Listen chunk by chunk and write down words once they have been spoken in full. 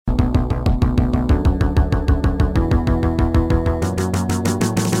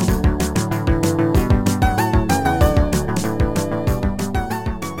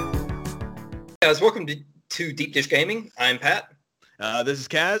guys, welcome to Deep Dish Gaming. I'm Pat. This is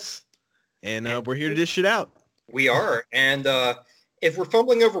Kaz, and we're here to dish it out. We are, and if we're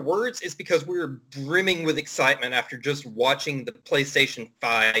fumbling over words, it's because we're brimming with excitement after just watching the PlayStation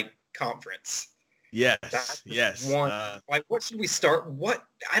 5 conference. Yes. Like, what should we start?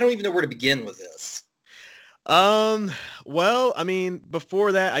 I don't even know where to begin with this. Well, I mean,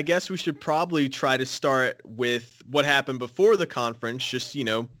 before that, I guess we should probably try to start with what happened before the conference, just,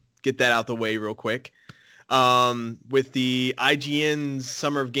 get that out the way real quick. With the IGN's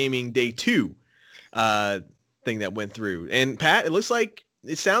Summer of Gaming Day 2 thing that went through. And Pat,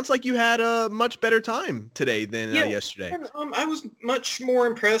 it sounds like you had a much better time today than yesterday. And, I was much more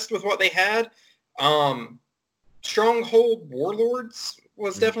impressed with what they had. Stronghold Warlords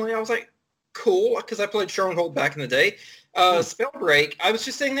was definitely, I was like, cool, because I played Stronghold back in the day. Spellbreak, I was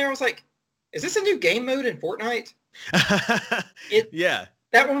just sitting there, I was like, is this a new game mode in Fortnite? Yeah.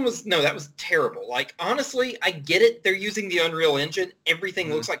 That was terrible. Like, honestly, I get it. They're using the Unreal Engine. Everything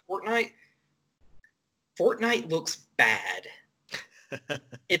looks like Fortnite. Fortnite looks bad.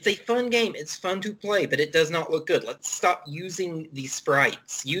 It's a fun game. It's fun to play, but it does not look good. Let's stop using the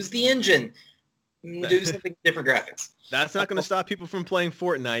sprites. Use the engine. Do something different graphics. That's not going to stop people from playing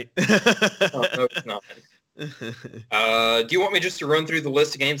Fortnite. No, it's not. Do you want me just to run through the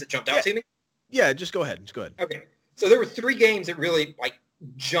list of games that jumped out to me? Yeah, just go ahead. Okay. So there were 3 games that really,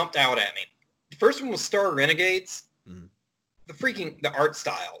 jumped out at me. The first one was Star Renegades. The art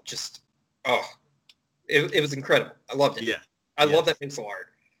style, just, it was incredible. I loved it. Yeah. I love that pixel art.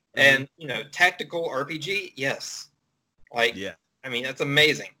 And, tactical RPG, yes. I mean, that's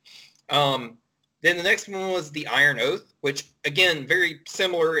amazing. Then the next one was the Iron Oath, which, again, very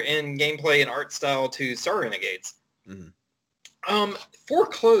similar in gameplay and art style to Star Renegades.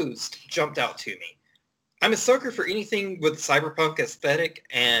 Foreclosed jumped out to me. I'm a sucker for anything with cyberpunk aesthetic,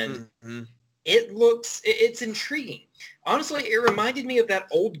 and it's intriguing. Honestly, it reminded me of that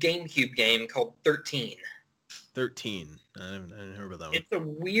old GameCube game called 13. 13. I didn't hear about that one. It's a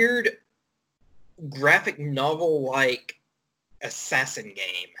weird graphic novel-like assassin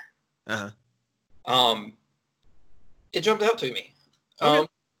game. It jumped out to me. Okay.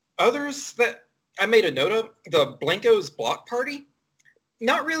 Others that I made a note of, the Blanco's Block Party,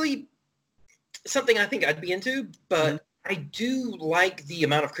 not really something I think I'd be into, but I do like the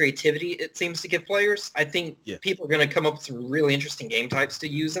amount of creativity it seems to give players. I think people are going to come up with some really interesting game types to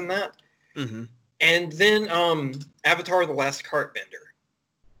use in that. And then Avatar: The Last Cart Bender.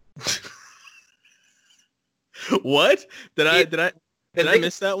 What? Did I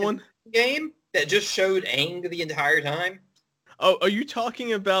miss that one? Game that just showed Aang the entire time. Oh, are you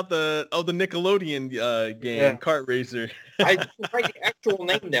talking about the Nickelodeon game, Kart Racer? I didn't write the actual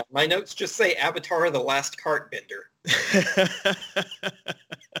name down. My notes just say Avatar: The Last Cart Bender.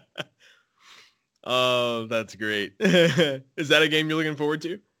 Oh, that's great. Is that a game you're looking forward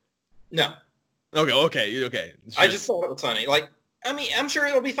to? No. Okay. Sure. I just thought it was funny. I'm sure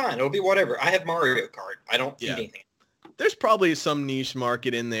it'll be fine. It'll be whatever. I have Mario Kart. I don't need anything. There's probably some niche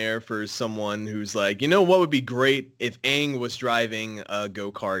market in there for someone who's like, what would be great if Aang was driving a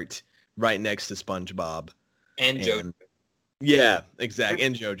go-kart right next to SpongeBob. And JoJo. Yeah, exactly.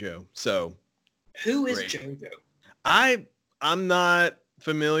 And JoJo. So who is JoJo? I'm not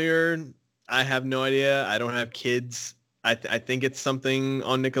familiar. I have no idea. I don't have kids. I think it's something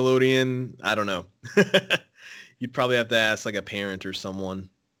on Nickelodeon. I don't know. You'd probably have to ask a parent or someone.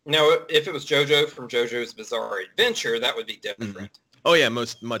 No, if it was JoJo from JoJo's Bizarre Adventure, that would be different. Oh yeah,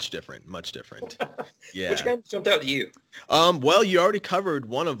 much different. Yeah. Which game jumped out to you? Well, you already covered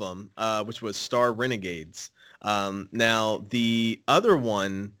one of them, which was Star Renegades. Now the other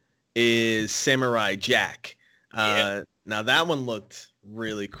one is Samurai Jack. Now that one looked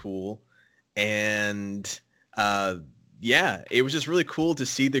really cool, and it was just really cool to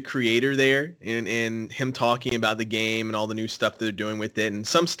see the creator there and him talking about the game and all the new stuff they're doing with it, and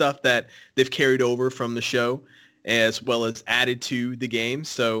some stuff that they've carried over from the show as well as added to the game.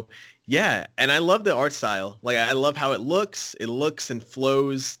 So yeah, and I love the art style. I love how it looks. It looks and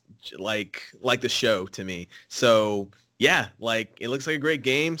flows like the show to me. So yeah, it looks like a great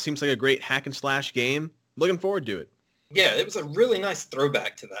game. Seems like a great hack and slash game. Looking forward to it. Yeah, it was a really nice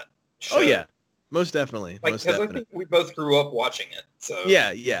throwback to that show. Oh yeah. Most definitely. I think we both grew up watching it. So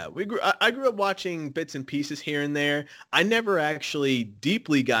yeah. I grew up watching bits and pieces here and there. I never actually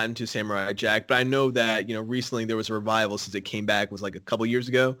deeply got into Samurai Jack, but I know that recently there was a revival since it came back. It was a couple years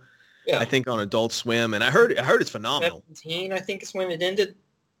ago. Yeah. I think on Adult Swim, and I heard it's phenomenal. 17, I think, is when it ended.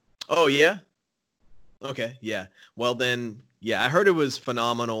 Oh yeah. Okay. Yeah. Well then, yeah, I heard it was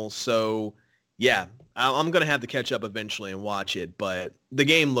phenomenal. So yeah, I'm going to have to catch up eventually and watch it, but the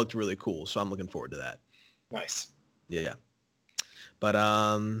game looked really cool, so I'm looking forward to that. Nice. Yeah. But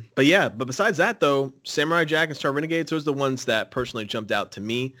besides that though, Samurai Jack and Star Renegades, those are the ones that personally jumped out to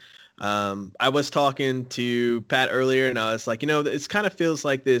me. I was talking to Pat earlier and I was like, it kind of feels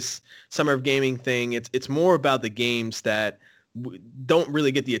like this Summer of Gaming thing. It's more about the games that don't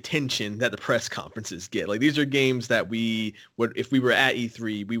really get the attention that the press conferences get. Like these are games that we would, if we were at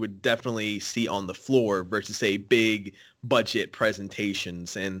E3, we would definitely see on the floor versus say big budget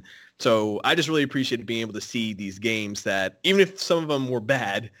presentations. And so I just really appreciated being able to see these games that, even if some of them were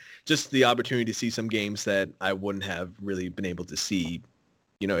bad, just the opportunity to see some games that I wouldn't have really been able to see,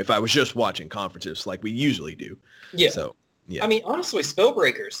 if I was just watching conferences like we usually do. Yeah. So, yeah. I mean, honestly,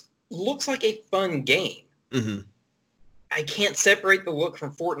 Spellbreakers looks like a fun game. Mm-hmm. I can't separate the look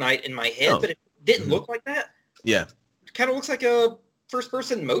from Fortnite in my head, but it didn't look like that. Yeah. It kind of looks like a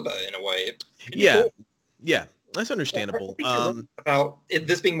first-person MOBA in a way. Yeah. Cool. Yeah. That's understandable. About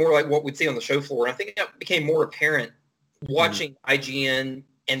this being more like what we'd see on the show floor. And I think that became more apparent watching IGN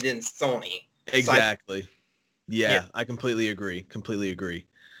and then Sony. Exactly. Yeah, I completely agree.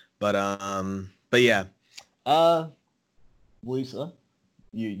 But yeah. Lisa,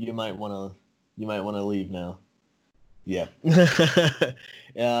 you might want to leave now. Yeah.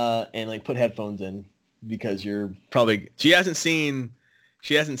 And like put headphones in because she hasn't seen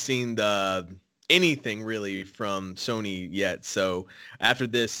the anything really from Sony yet. So after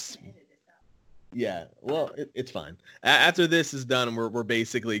this, yeah, well, it's fine. After this is done, we're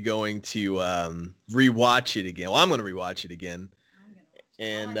basically going to rewatch it again. Well, I'm going to rewatch it again.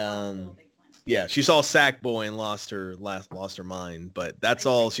 And yeah, she saw Sackboy and lost her mind, but that's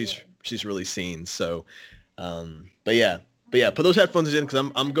all she's really seen. So, but yeah, put those headphones in because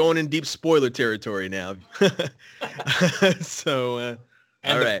I'm going in deep spoiler territory now. So,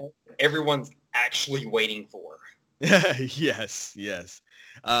 all right, everyone's actually waiting for. Yes.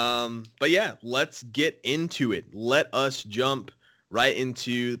 But yeah, let's get into it. Let us jump right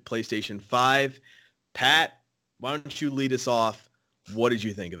into PlayStation 5. Pat, why don't you lead us off? What did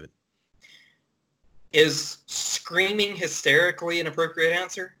you think of it? Is screaming hysterically an appropriate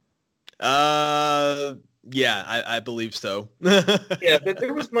answer? Yeah, I believe so. Yeah, but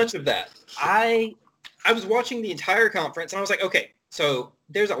there was much of that. I was watching the entire conference and I was like, okay, so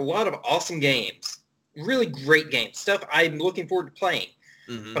there's a lot of awesome games, really great games, stuff I'm looking forward to playing.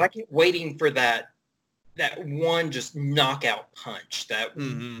 Mm-hmm. But I keep waiting for that one just knockout punch, that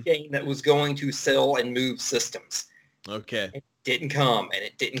game that was going to sell and move systems. Okay. It didn't come, and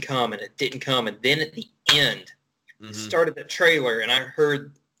it didn't come, and it didn't come. And then at the end, started the trailer, and I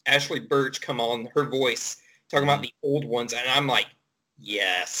heard Ashley Birch come on, her voice, talking about the old ones, and I'm like,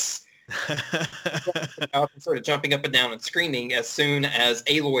 yes. I started jumping up and down and screaming as soon as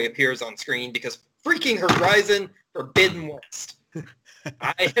Aloy appears on screen because freaking Horizon Forbidden West.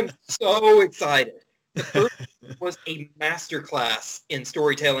 I am so excited. The first was a masterclass in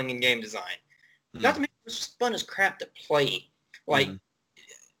storytelling and game design. Not to mention it was just fun as crap to play. Like,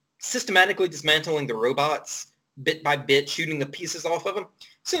 systematically dismantling the robots, bit by bit, shooting the pieces off of them.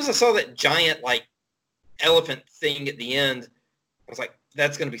 As soon as I saw that giant, like, elephant thing at the end, I was like,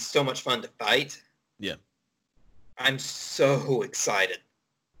 that's going to be so much fun to fight. Yeah. I'm so excited.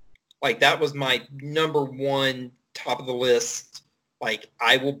 Like, that was my number one, top of the list. Like,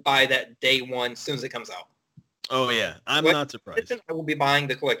 I will buy that day one as soon as it comes out. Oh, yeah. I'm not surprised. I will be buying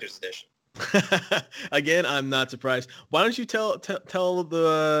the collector's edition. Again, I'm not surprised. Why don't you tell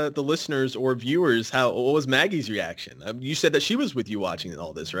the listeners or viewers what was Maggie's reaction? You said that she was with you watching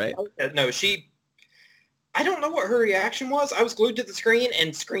all this, right? No, I don't know what her reaction was. I was glued to the screen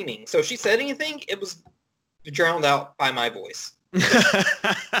and screaming. So if she said anything, it was drowned out by my voice.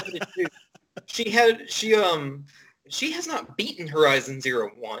 She has not beaten Horizon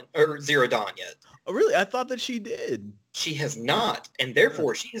Zero Dawn yet. Oh, really? I thought that she did. She has not, and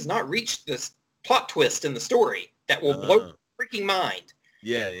therefore she has not reached this plot twist in the story that will blow your freaking mind.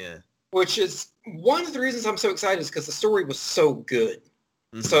 Yeah. Which is one of the reasons I'm so excited is because the story was so good.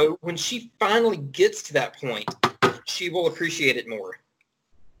 Mm-hmm. So when she finally gets to that point, she will appreciate it more.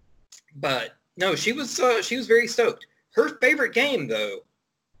 But no, she was very stoked. Her favorite game, though,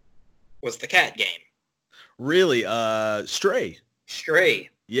 was the cat game. Really? Stray.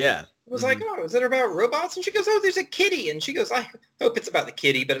 Yeah. I was like, oh, is it about robots? And she goes, oh, there's a kitty. And she goes, I hope it's about the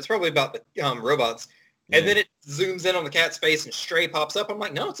kitty, but it's probably about the robots. Yeah. And then it zooms in on the cat's face and Stray pops up. I'm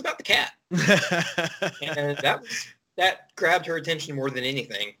like, no, it's about the cat. And that grabbed her attention more than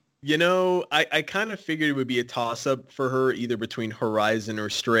anything. I kind of figured it would be a toss-up for her either between Horizon or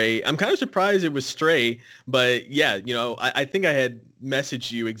Stray. I'm kind of surprised it was Stray, but yeah, I think I had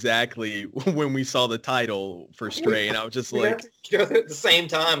messaged you exactly when we saw the title for Stray, and I was just We got like, to go through at the same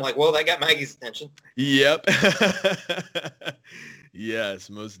time. Like, well, that got Maggie's attention. yep. Yes,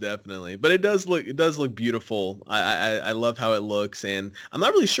 most definitely. But it does look beautiful. I love how it looks, and I'm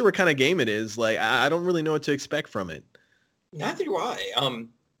not really sure what kind of game it is. Like, I don't really know what to expect from it. Neither do I.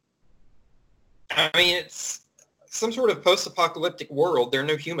 I mean, it's some sort of post-apocalyptic world. There are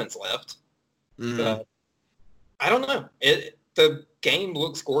no humans left. Mm-hmm. But I don't know. The game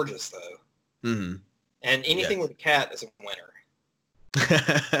looks gorgeous, though. Mm-hmm. And anything Yes. with a cat is a winner.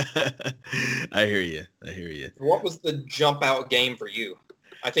 I hear you. I hear you. What was the jump out game for you?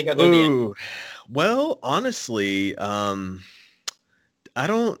 I think I know the answer. Ooh, well, honestly, I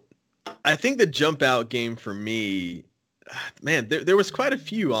don't. I think the jump out game for me, man, there was quite a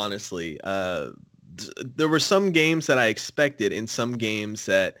few, honestly. There were some games that I expected and some games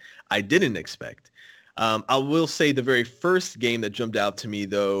that I didn't expect. I will say the very first game that jumped out to me,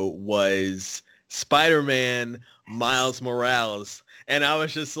 though, was Spider-Man Miles Morales. And I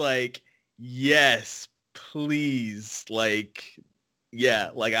was just like, yes, please. Like,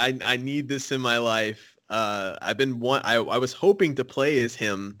 yeah, like I need this in my life. I was hoping to play as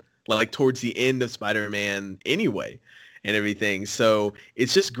him like towards the end of Spider-Man anyway and everything. So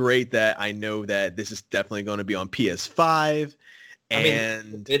it's just great that I know that this is definitely going to be on PS5 I mean,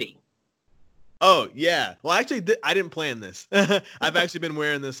 and Diddy. oh yeah. Well, actually I didn't plan this. I've actually been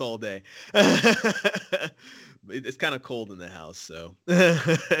wearing this all day. It's kind of cold in the house, so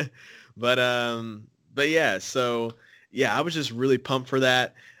but yeah, so yeah, I was just really pumped for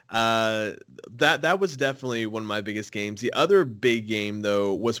that. Uh, that was definitely one of my biggest games. The other big game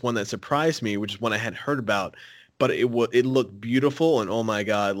though was one that surprised me, which is one I hadn't heard about, but it looked beautiful and oh my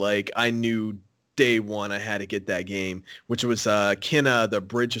god, like I knew day one I had to get that game, which was Kena the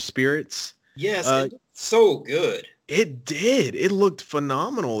Bridge of Spirits. Yes, Uh, it looked so good. it did. It looked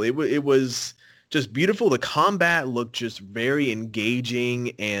phenomenal. It was just beautiful. The combat looked just very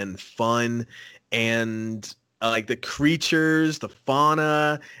engaging and fun, and like the creatures, the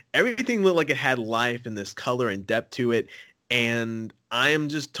fauna, everything looked like it had life and this color and depth to it. And I am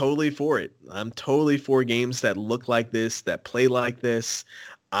just totally for it. I'm totally for games that look like this, that play like this.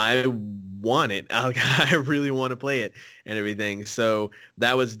 I want it. I really want to play it and everything. So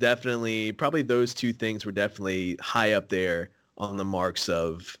that was definitely probably those two things were definitely high up there on the marks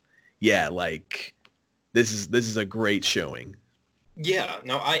of, yeah, like this is a great showing. Yeah,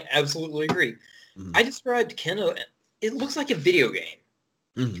 no, I absolutely agree. Mm-hmm. I described Kena, it looks like a video game.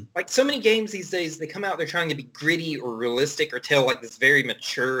 Mm-hmm. Like so many games these days, they come out, they're trying to be gritty or realistic or tell like this very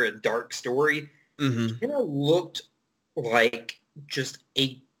mature and dark story. Mm-hmm. Kena looked like just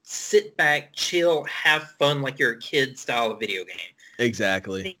a sit back, chill, have fun like you're a kid style of video game.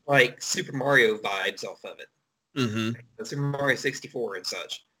 Exactly. Like Super Mario vibes off of it. Mm-hmm. Like Super Mario 64 and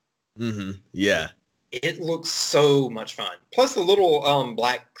such. Mm-hmm. Yeah. It looks so much fun. Plus the little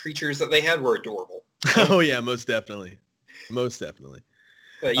black creatures that they had were adorable. Oh yeah, most definitely. Most definitely.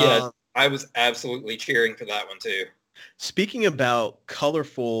 But yeah, I was absolutely cheering for that one too. Speaking about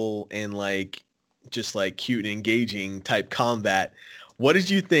colorful and like just like cute and engaging type combat, what did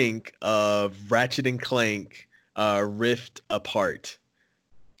you think of Ratchet and Clank Rift Apart?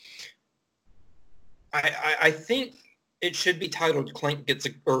 I think it should be titled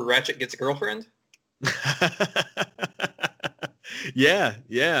or Ratchet Gets a Girlfriend. Yeah,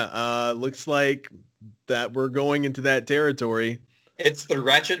 yeah. Looks like that we're going into that territory. It's the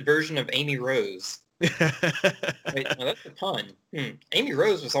Ratchet version of Amy Rose. Wait, no, that's a pun. Amy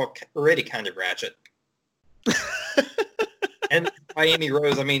Rose was already kind of ratchet. And by Amy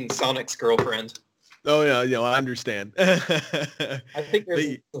Rose, I mean Sonic's girlfriend. Oh yeah, I understand. I think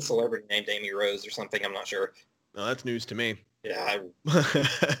there's But, a celebrity named Amy Rose or something. I'm not sure. no, that's news to me. Yeah,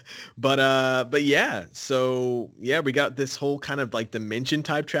 But yeah, so yeah, we got this whole kind of like dimension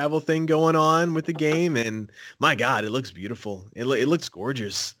type travel thing going on with the game, and my God, it looks beautiful. It looks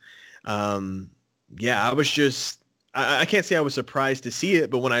gorgeous. Yeah, I was just I can't say I was surprised to see it,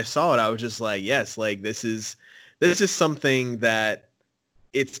 but when I saw it, I was just like, yes, like this is something that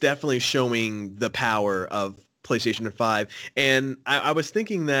it's definitely showing the power of PlayStation 5. And I was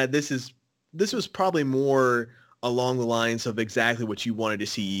thinking that this was probably more along the lines of exactly what you wanted to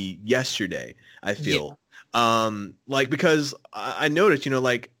see yesterday, I feel. Like, because I noticed,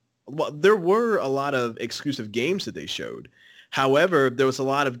 like, well, there were a lot of exclusive games that they showed. However, there was a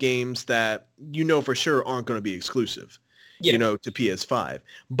lot of games that for sure aren't going to be exclusive. you know, to PS5.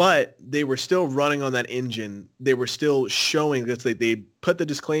 But they were still running on that engine. They were still showing that they put the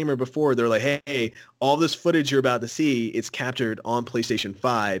disclaimer before. They're like, hey, all this footage you're about to see, it's captured on PlayStation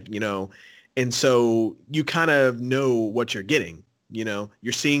 5, you know. And so you kind of know what you're getting, you know.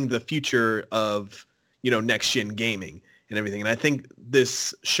 You're seeing the future of, you know, next-gen gaming and everything. And I think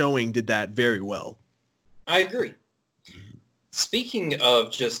this showing did that very well. I agree. Speaking of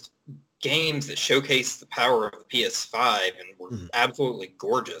just games that showcase the power of the PS5 and were absolutely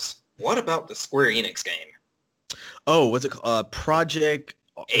gorgeous, what about the Square Enix game? Oh, what's it called? Project,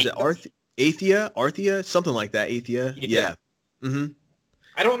 is it Arthea? Something like that, Athea? Yeah. Mm-hmm.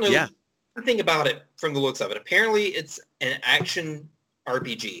 I don't know anything about it from the looks of it. Apparently, it's an action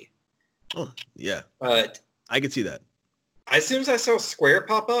RPG. Oh, yeah. But I could see that. As soon as I saw Square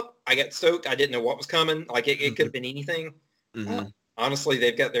pop up, I got stoked. I didn't know what was coming. Like, it could have been anything. Honestly,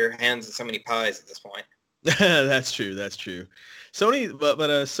 they've got their hands in so many pies at this point. That's true. Sony, but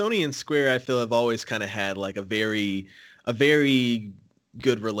Sony and Square, I feel, have always kind of had like a very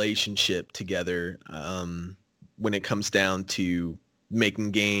good relationship together when it comes down to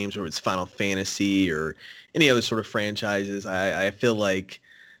making games, or it's Final Fantasy or any other sort of franchises. I feel like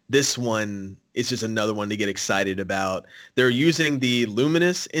this one is just another one to get excited about. They're using the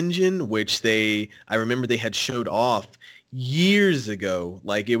Luminous engine, which I remember they had showed off years ago.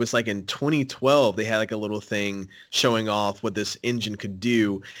 Like it was like in 2012, they had like a little thing showing off what this engine could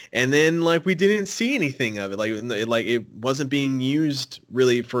do. And then like we didn't see anything of it. Like it wasn't being used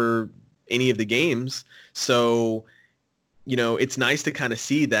really for any of the games. So, you know, it's nice to kind of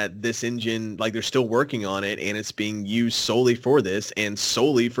see that this engine, like they're still working on it and it's being used solely for this and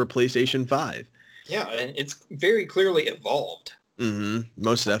solely for PlayStation 5. Yeah, and it's very clearly evolved. Mm-hmm.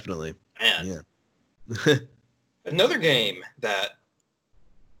 Most definitely. Man. Yeah. Another game that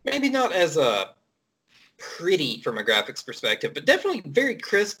maybe not as pretty from a graphics perspective, but definitely very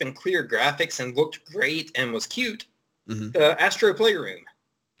crisp and clear graphics and looked great and was cute. The Astro Playroom.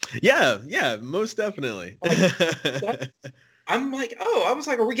 Yeah, most definitely. I'm like, I was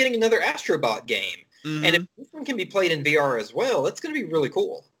like, are we getting another Astrobot game? And if this one can be played in VR as well, it's going to be really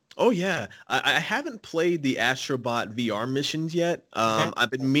cool. Oh, yeah. I haven't played the Astrobot VR missions yet.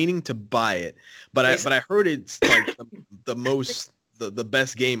 I've been meaning to buy it, but I heard it's like the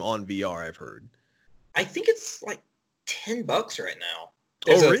best game on VR I've heard. I think it's like $10 right now.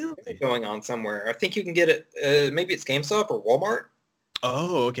 There's really? Going on somewhere. I think you can get it. Maybe it's GameStop or Walmart.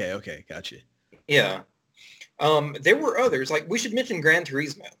 Oh, okay. Gotcha. Yeah. There were others. Like, we should mention Gran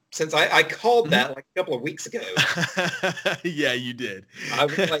Turismo, since I called that like a couple of weeks ago. Yeah, you did. I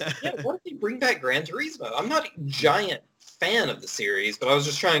was like, why don't they bring back Gran Turismo? I'm not a giant fan of the series, but I was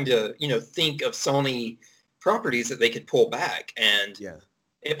just trying to, think of Sony properties that they could pull back. And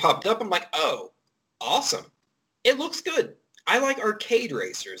it popped up. I'm like, oh, awesome. It looks good. I like arcade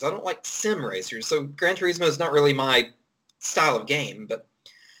racers. I don't like sim racers. So Gran Turismo is not really my style of game, but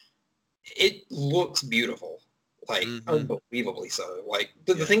it looks beautiful. Like, unbelievably so. Like,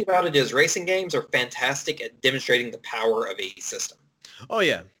 the thing about it is racing games are fantastic at demonstrating the power of a system. Oh,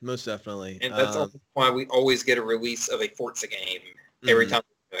 yeah, most definitely. And that's also why we always get a release of a Forza game every time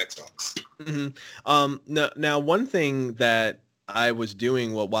we do Xbox. Now, one thing that I was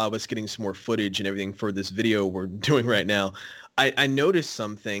doing while I was getting some more footage and everything for this video we're doing right now, I noticed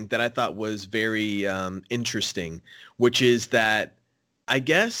something that I thought was very interesting, which is that I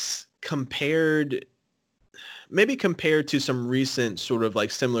guess compared to some recent sort of like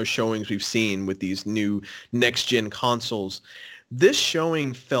similar showings we've seen with these new next-gen consoles, this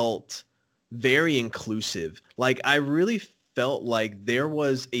showing felt very inclusive. Like, I really felt like there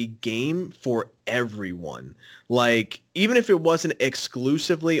was a game for everyone. Like, even if it wasn't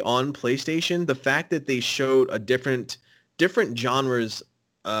exclusively on PlayStation, the fact that they showed a different genres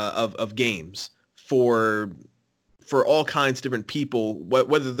of games for all kinds of different people,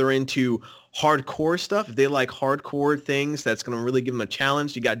 whether they're into hardcore stuff, if they like hardcore things that's going to really give them a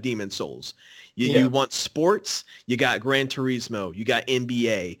challenge, you got Demon Souls. You want sports, you got Gran Turismo, you got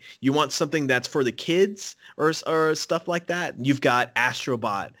NBA. You want something that's for the kids or stuff like that, you've got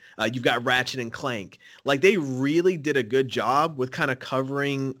Astrobot, you've got Ratchet and Clank. Like, they really did a good job with kind of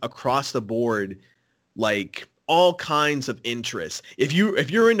covering across the board, like, all kinds of interests. If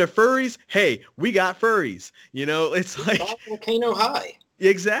you're into furries, hey, we got furries. It's like Volcano High.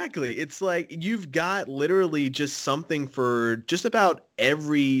 Exactly. It's like you've got literally just something for just about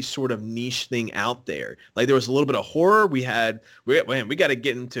every sort of niche thing out there. Like, there was a little bit of horror. We got to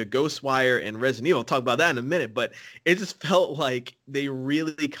get into Ghostwire and Resident Evil. I'll talk about that in a minute, but it just felt like they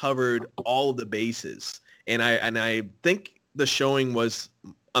really covered all of the bases. And I think the showing was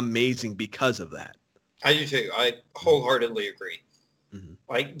amazing because of that. I do too. I wholeheartedly agree. Mm-hmm.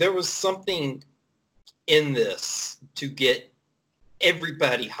 Like, there was something in this to get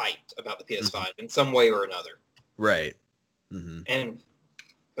everybody hyped about the PS5 in some way or another. Right. Mm-hmm.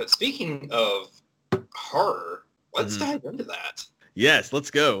 But speaking of horror, let's Mm-hmm. dive into that. Yes,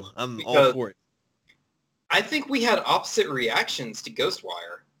 let's go. I'm all Because for it. I think we had opposite reactions to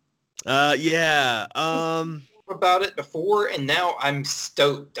Ghostwire. Yeah. About it before, and now I'm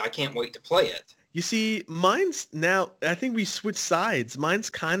stoked. I can't wait to play it. You see, mine's now, I think we switched sides. Mine's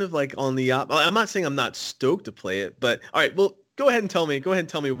kind of like on the I'm not saying I'm not stoked to play it, but all right, well, go ahead and tell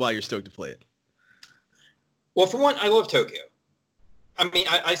me why you're stoked to play it. Well, for one, I love Tokyo. I mean,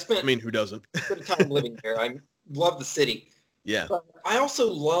 I spent who doesn't? a bit of time living there. I love the city. Yeah. But I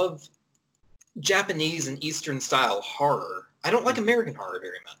also love Japanese and Eastern style horror. I don't like American horror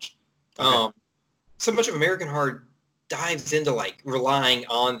very much. Okay. So much of American horror dives into like relying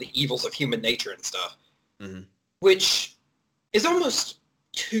on the evils of human nature and stuff, which is almost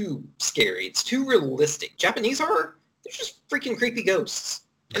too scary. It's too realistic. Japanese horror, they're just freaking creepy ghosts.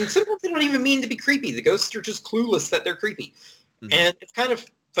 And sometimes they don't even mean to be creepy. The ghosts are just clueless that they're creepy. And it's kind of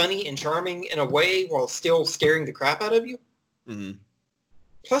funny and charming in a way while still scaring the crap out of you.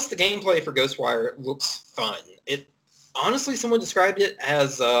 Plus, the gameplay for Ghostwire looks fun. It honestly, someone described it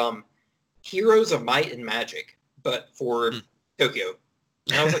as Heroes of Might and Magic, but for Tokyo.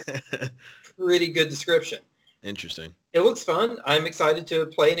 And I was like, pretty good description. Interesting. It looks fun. I'm excited to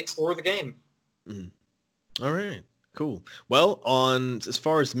play and explore the game. All right. Cool. Well, as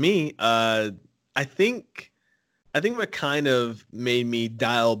far as me, I think what kind of made me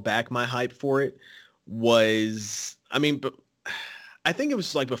dial back my hype for it was, but I think it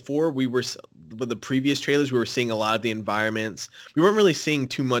was like before with the previous trailers, we were seeing a lot of the environments. We weren't really seeing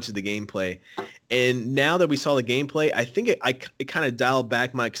too much of the gameplay. And now that we saw the gameplay, I think it kind of dialed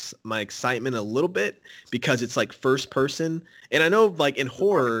back my excitement a little bit because it's like first person. And I know like in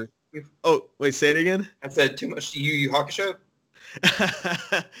horror. Oh, wait, say it again. I said too much to Yu Yu Hakusho.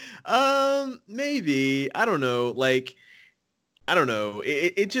 Maybe. I don't know. Like, I don't know.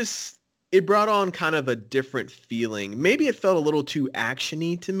 It brought on kind of a different feeling. Maybe it felt a little too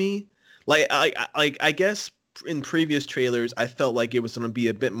actiony to me. Like, I guess in previous trailers, I felt like it was going to be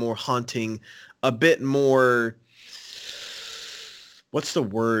a bit more haunting, a bit more, what's the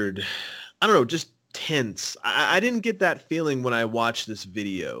word? I don't know, just tense. I didn't get that feeling when I watched this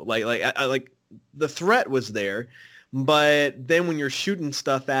video. Like the threat was there, but then when you're shooting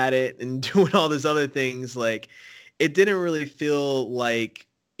stuff at it and doing all these other things, like it didn't really feel like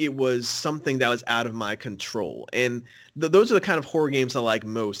it was something that was out of my control. And those are the kind of horror games I like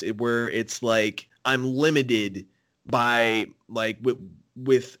most, where it's like I'm limited by like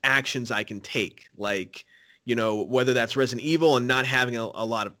with actions I can take, like, you know, whether that's Resident Evil and not having a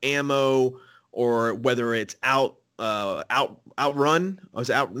lot of ammo, or whether it's Outrun.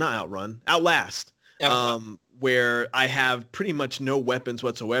 Outlast. Where I have pretty much no weapons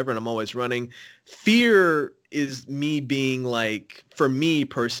whatsoever and I'm always running. Fear is me being like, for me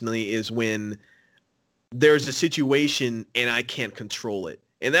personally, is when there's a situation and I can't control it.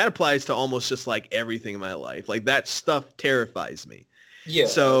 And that applies to almost just like everything in my life. Like that stuff terrifies me. Yeah.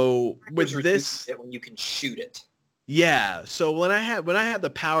 So with this, when you can shoot it. Yeah. So when I have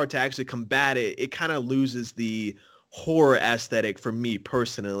the power to actually combat it, it kind of loses the horror aesthetic for me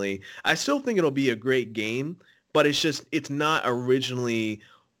personally. I still think it'll be a great game, but it's not originally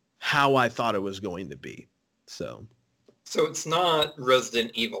how I thought it was going to be. So it's not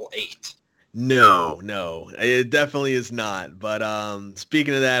Resident Evil 8. No, it definitely is not. But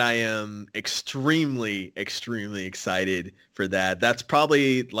speaking of that, I am extremely, extremely excited for that. That's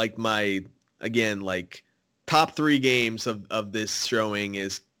probably like my, again, like top 3 games of this showing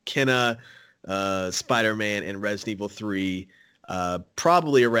is Kena, Spider-Man, and Resident Evil 3.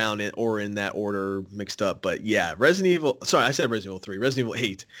 Probably around it or in that order mixed up. But yeah, Resident Evil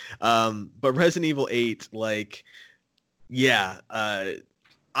 8. But Resident Evil 8, like, yeah, I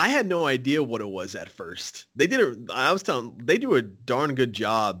had no idea what it was at first. They do a darn good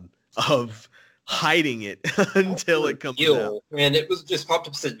job of hiding it until it comes out. And it was just popped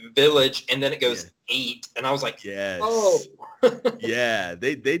up as Village, and then it goes 8, and I was like, yes. Oh. Yeah,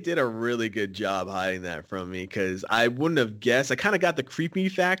 they did a really good job hiding that from me because I wouldn't have guessed. I kind of got the creepy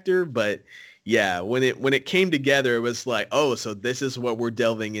factor, but yeah, when it came together, it was like, oh, so this is what we're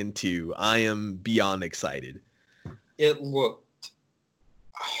delving into. I am beyond excited. It looked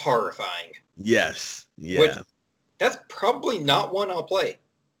horrifying. Yes. Yeah. That's probably not one I'll play.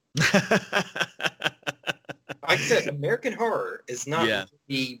 Like I said, American horror is not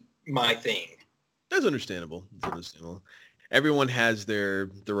really my thing. That's understandable. Everyone has their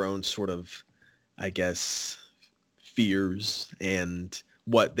own sort of, I guess, fears and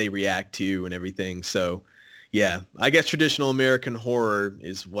what they react to and everything. So, yeah, I guess traditional American horror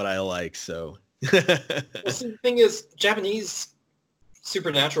is what I like. So, Well, see, the thing is, Japanese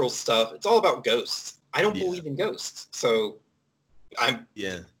supernatural stuff, it's all about ghosts. I don't yeah, believe in ghosts, so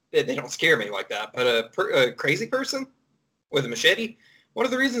yeah. they don't scare me like that. But a crazy person with a machete, one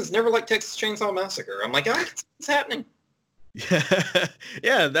of the reasons never like Texas Chainsaw Massacre. I'm like, I can see what's happening. Yeah,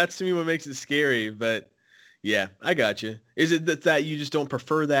 yeah, that's to me what makes it scary. But yeah, I got you. Is it that you just don't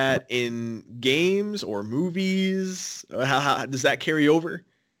prefer that in games or movies? Or how does that carry over?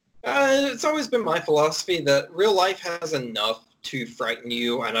 It's always been my philosophy that real life has enough to frighten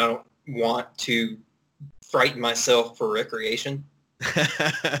you, and I don't want to frighten myself for recreation.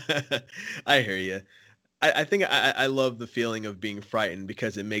 I hear you. I think I love the feeling of being frightened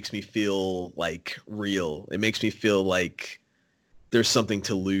because it makes me feel like real. It makes me feel like there's something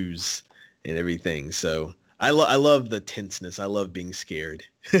to lose and everything. So I love the tenseness. I love being scared.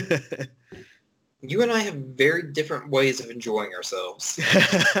 You and I have very different ways of enjoying ourselves.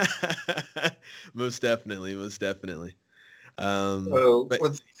 Most definitely, most definitely. So But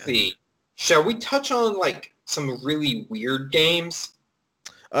let's see. Shall we touch on like some really weird games?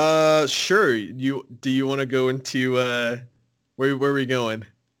 sure. Do you want to go into where are we going?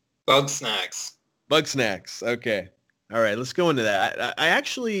 Bug snacks. Bug snacks. Okay. All right, let's go into that. I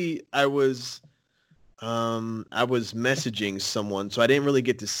actually I was messaging someone, so I didn't really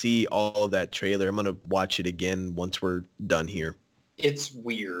get to see all of that trailer. I'm gonna watch it again once we're done here. It's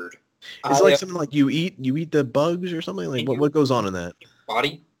weird. Is it I like something like you eat the bugs or something? Like in your what goes on in that?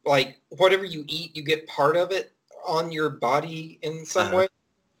 body, like whatever you eat, you get part of it on your body in some Uh-huh. way.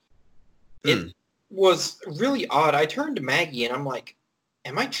 It was really odd. I turned to Maggie and I'm like,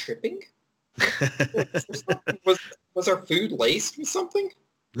 "Am I tripping? Was was our food laced with something?"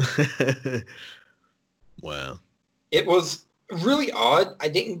 Wow. It was really odd. I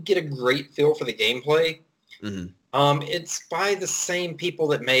didn't get a great feel for the gameplay. Hmm. It's by the same people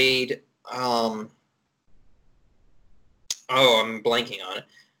that made oh, I'm blanking on it.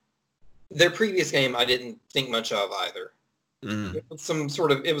 Their previous game I didn't think much of either. Hmm. It was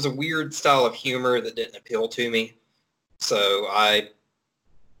it was a weird style of humor that didn't appeal to me. So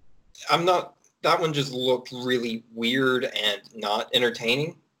I'm not, that one just looked really weird and not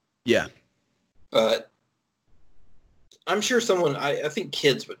entertaining. Yeah. But I'm sure I think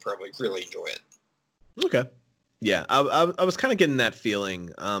kids would probably really enjoy it. Okay. Yeah, I was kind of getting that feeling.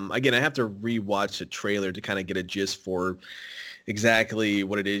 Again, I have to rewatch the trailer to kind of get a gist for exactly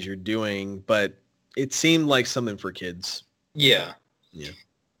what it is you're doing, but it seemed like something for kids. Yeah. Yeah.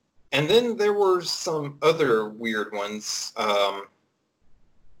 And then there were some other weird ones.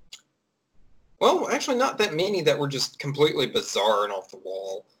 Well, actually not that many that were just completely bizarre and off the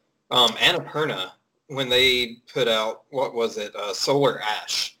wall. Annapurna, when they put out, what was it, Solar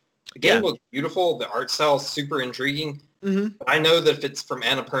Ash. The game Yeah. looked beautiful. The art style is super intriguing. Hmm. But I know that if it's from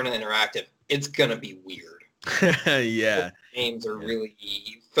Annapurna Interactive, it's going to be weird. Yeah. Games are Yeah. really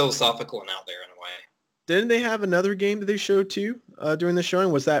philosophical and out there in a way. Didn't they have another game that they showed too during the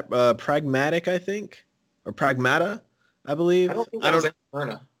showing? Was that Pragmatic, I think? Or Pragmata, I I believe? don't think I that was don't.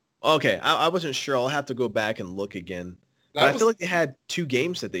 Annapurna. Okay, I wasn't sure. I'll have to go back and look again. But That I feel was, like they had two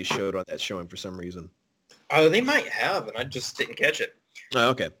games that they showed on that showing for some reason. oh, they might have, and I just didn't catch it. Oh,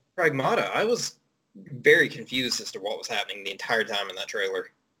 okay. Pragmata, I was very confused as to what was happening the entire time in that trailer.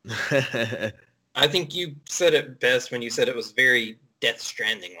 I think you said it best when you said it was very Death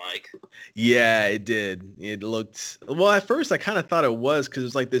Stranding like. Yeah, it did. It looked well at first I kind of thought it was because it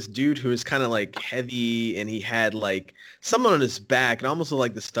was like this dude who was kind of like heavy and he had like someone on his back and almost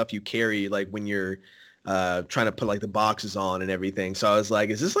like the stuff you carry like when you're trying to put like the boxes on and everything. So I was like,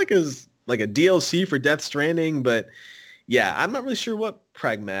 is this like a DLC for Death Stranding? But yeah, I'm not really sure what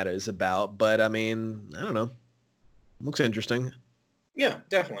Pragmata is about, but I mean, I don't know. Looks interesting. Yeah,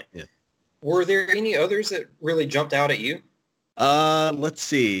 definitely. Yeah. Were there any others that really jumped out at you? Let's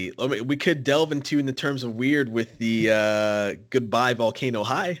see. We could delve into in the terms of weird with the Goodbye Volcano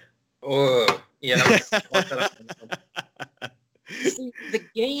High. Oh, yeah. Let's lock that up. See, the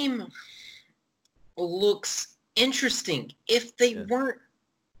game looks interesting if they Yeah. weren't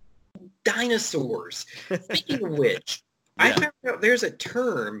dinosaurs. Speaking of which, I Yeah. found out there's a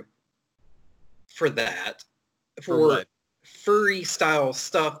term for that, For for what? furry style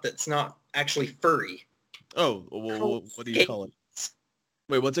stuff that's not actually furry. Oh, Called what do you call it?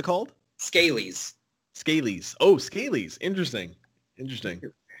 Wait, what's it called? Scalies. Scalies. Oh, scalies. Interesting. Interesting.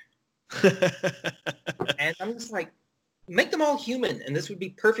 And I'm just like, make them all human and this would be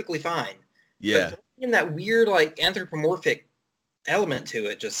perfectly fine. Yeah. But in that weird like anthropomorphic element to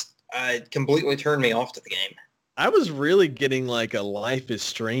it, just completely turned me off to the game. I was really getting like a Life is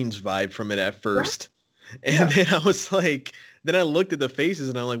Strange vibe from it at first. Yeah. And then I was like, then I looked at the faces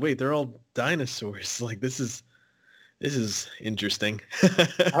and I'm like, wait, they're all dinosaurs. Like this is interesting.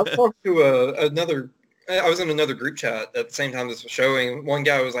 I was talking to I was in another group chat at the same time this was showing. One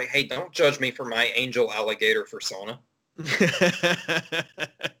guy was like, hey, don't judge me for my angel alligator persona.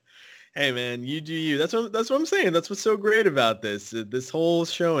 Hey man, you do you. That's what I'm saying. That's what's so great about this. This whole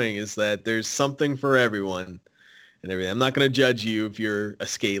showing is that there's something for everyone and everything. I'm not going to judge you if you're a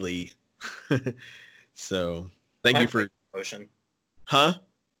scaly. So, thank you for lotion. Huh?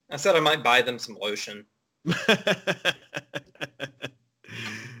 I said I might buy them some lotion. I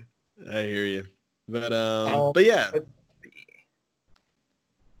hear you. But yeah.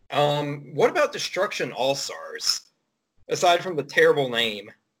 What about Destruction All-Stars? Aside from the terrible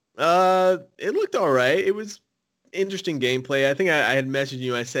name. It looked all right. It was interesting gameplay. I think I had messaged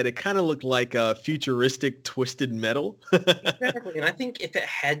you. I said it kind of looked like a futuristic Twisted Metal. Exactly, and I think if it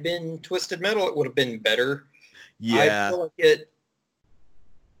had been Twisted Metal, it would have been better. Yeah. I feel like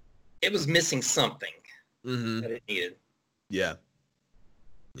it was missing something that it needed. Yeah.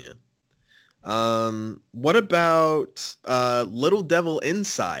 Yeah. What about Little Devil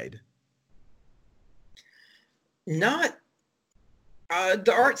Inside? Not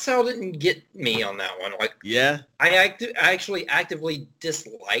the art style didn't get me on that one. Like, yeah, I actually actively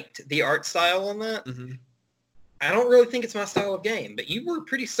disliked the art style on that. Mm-hmm. I don't really think it's my style of game, but you were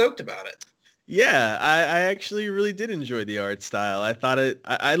pretty stoked about it. Yeah, I actually really did enjoy the art style. I thought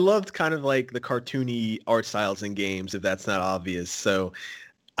I loved kind of like the cartoony art styles in games, if that's not obvious. So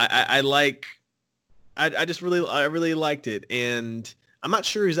I really liked it, and I'm not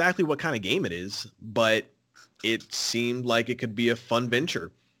sure exactly what kind of game it is, but it seemed like it could be a fun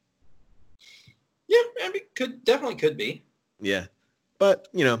venture. Yeah, I mean, definitely could be. Yeah, but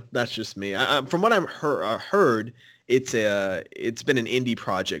that's just me. From what I've heard, it's been an indie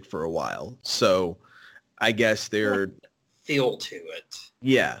project for a while, so I guess they're feel to it.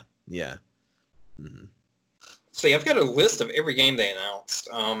 Yeah. Mm-hmm. See, I've got a list of every game they announced.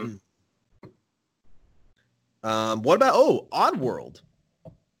 What about Oddworld?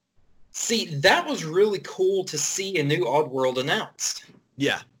 See, that was really cool to see a new Oddworld announced.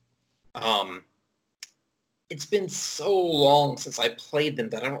 Yeah. It's been so long since I played them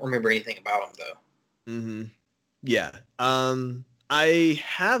that I don't remember anything about them, though. Mm-hmm. Yeah. I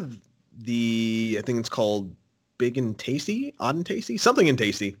have I think it's called Big and Tasty, Odd and Tasty, something and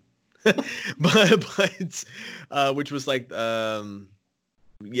Tasty. but which was like,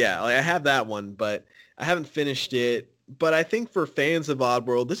 yeah, I have that one, but I haven't finished it. But I think for fans of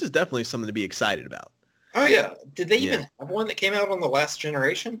Oddworld, this is definitely something to be excited about. Oh, yeah. Did they even have one that came out on the last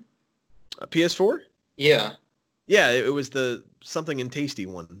generation? PS4? Yeah. Yeah, it was the something and tasty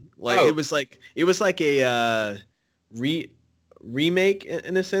one. Like it was like a remake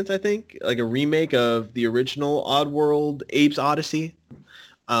in a sense, I think. Like a remake of the original Oddworld Abe's Odyssey.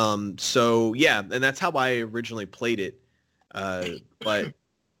 So yeah, and that's how I originally played it. But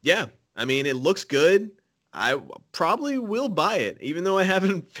yeah, I mean, it looks good. I probably will buy it, even though I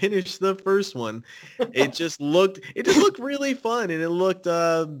haven't finished the first one. It just looked really fun, and it looked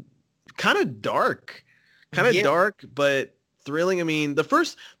kind of dark, but thrilling. I mean, the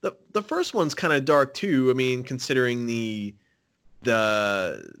first one's kind of dark too. I mean, considering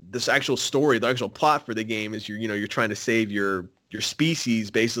this actual story, the actual plot for the game is you're trying to save your species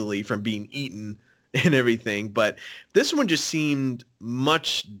basically from being eaten and everything. But this one just seemed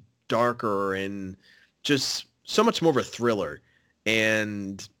much darker and just so much more of a thriller,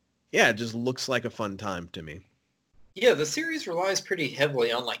 and yeah, it just looks like a fun time to me. Yeah, the series relies pretty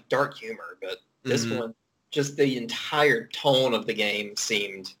heavily on like dark humor, but this one, just the entire tone of the game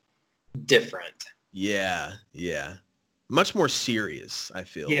seemed different. Yeah, much more serious, I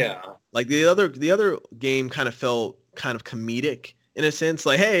feel. Yeah, like the other game kind of felt kind of comedic in a sense,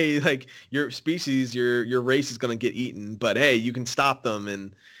 like, hey, like your species, your race is gonna get eaten, but hey, you can stop them,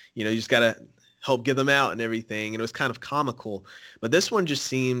 and you just gotta help get them out and everything. And it was kind of comical. But this one just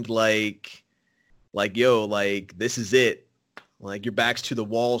seemed like yo, like this is it. Like your back's to the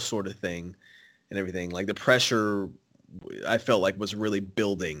wall sort of thing and everything. Like the pressure I felt like was really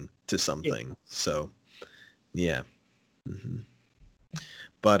building to something. Yeah. So yeah.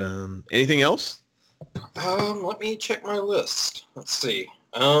 But anything else? Let me check my list. Let's see.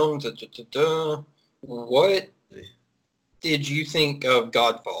 What did you think of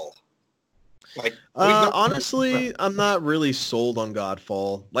Godfall? Like, honestly, I'm not really sold on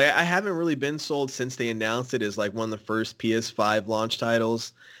Godfall. Like, I haven't really been sold since they announced it as like one of the first PS5 launch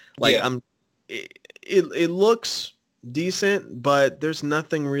titles. Like, yeah. It looks decent, but there's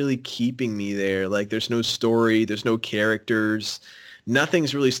nothing really keeping me there. Like, there's no story, there's no characters.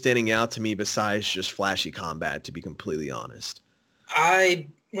 Nothing's really standing out to me besides just flashy combat, to be completely honest.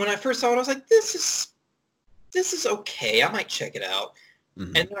 When I first saw it, I was like, this is okay. I might check it out.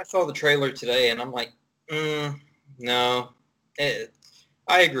 Mm-hmm. And then I saw the trailer today, and I'm like, no.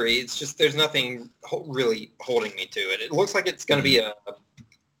 I agree. It's just there's nothing really holding me to it. It looks like it's going to be a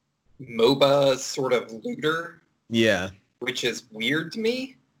MOBA sort of looter. Yeah. Which is weird to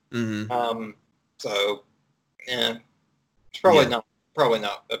me. Mm-hmm. So, yeah, it's probably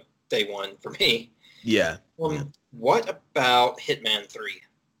not a day one for me. Yeah. What about Hitman 3?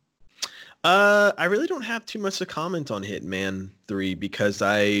 I really don't have too much to comment on Hitman 3 because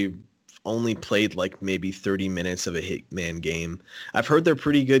I only played like maybe 30 minutes of a Hitman game. I've heard they're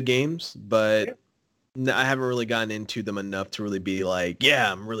pretty good games, but I haven't really gotten into them enough to really be like,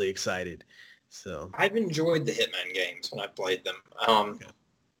 yeah, I'm really excited. So I've enjoyed the Hitman games when I played them.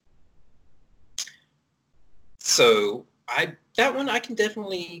 So that one I can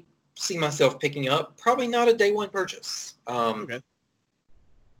definitely see myself picking up. Probably not a day one purchase. Okay.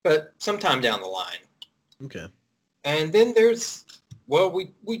 But sometime down the line. Okay. And then there's, well,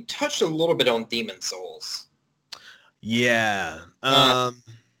 we touched a little bit on Demon Souls. Yeah. I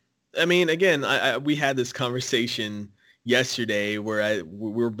mean, again, we had this conversation yesterday where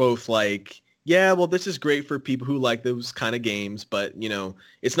we were both like, yeah, well, this is great for people who like those kind of games, but, you know,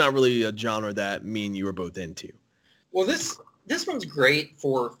 it's not really a genre that me and you are both into. Well, this one's great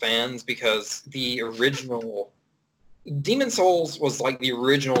for fans because the original Demon Souls was like the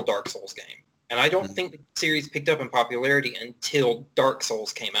original Dark Souls game. And I don't think the series picked up in popularity until Dark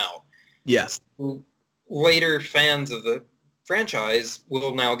Souls came out. Yes. Later fans of the franchise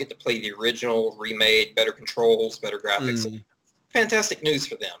will now get to play the original, remade, better controls, better graphics. Fantastic news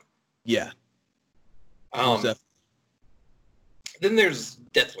for them. Yeah. Then there's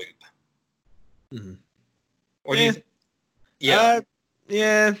Deathloop. Mm-hmm. What do you think? Yeah.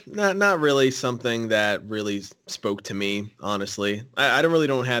 Yeah, not really something that really spoke to me, honestly. I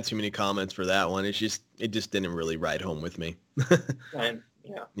don't have too many comments for that one. It just didn't really ride home with me.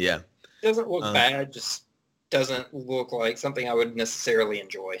 Yeah. It doesn't look bad, just doesn't look like something I would necessarily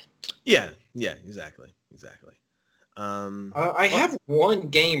enjoy. Yeah, exactly. I have one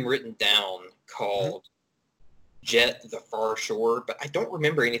game written down called Jet the Far Shore, but I don't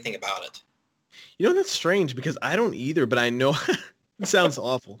remember anything about it. You know, that's strange because I don't either, but I know it sounds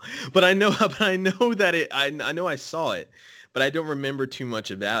awful, but I know that I know I saw it, but I don't remember too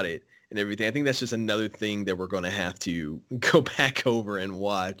much about it and everything. I think that's just another thing that we're going to have to go back over and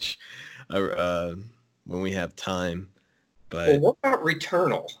watch when we have time. But well, what about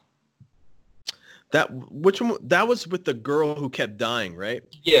Returnal? Which one? That was with the girl who kept dying, right?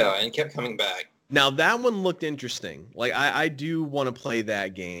 Yeah, and kept coming back. Now that one looked interesting. Like I do want to play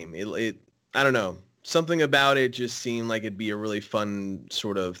that game. It I don't know. Something about it just seemed like it'd be a really fun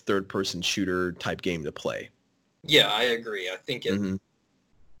sort of third-person shooter type game to play. Yeah, I agree. I think it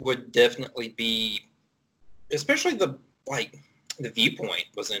would definitely be, especially the viewpoint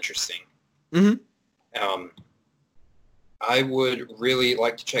was interesting. I would really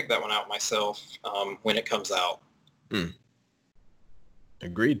like to check that one out myself when it comes out.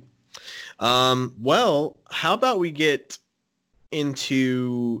 Agreed. Well, how about we get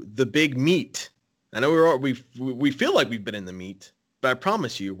into the big meat? I know we feel like we've been in the meat, but I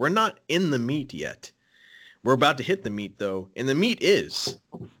promise you, we're not in the meat yet. We're about to hit the meat, though, and the meat is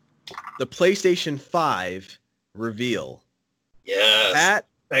the PlayStation 5 reveal. Yes, that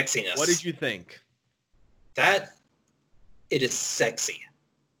sexiness. What did you think? It is sexy.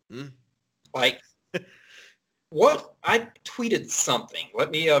 Like, what? I tweeted something.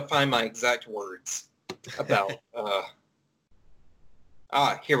 Let me find my exact words about...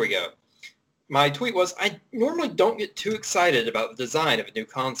 here we go. My tweet was, I normally don't get too excited about the design of a new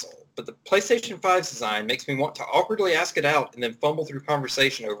console, but the PlayStation 5's design makes me want to awkwardly ask it out and then fumble through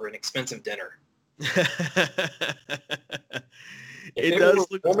conversation over an expensive dinner. If it does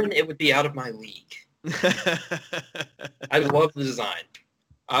look... woman, it would be out of my league. I love the design.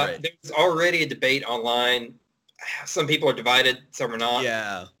 Right. There's already a debate online. Some people are divided, some are not.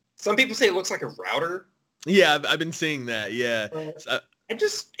 Yeah. Some people say it looks like a router. Yeah, I've been seeing that. Yeah.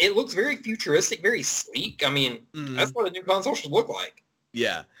 It looks very futuristic, very sleek. I mean, that's what a new console should look like.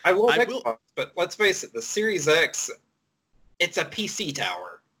 Yeah. I love Xbox, but let's face it, the Series X, it's a PC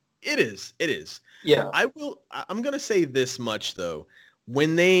tower. It is. Yeah. I'm going to say this much, though.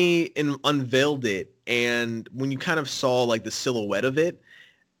 When they unveiled it and when you kind of saw like the silhouette of it,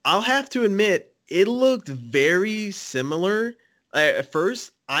 I'll have to admit, it looked very similar. At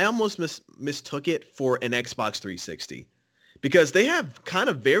first, I almost mistook it for an Xbox 360 because they have kind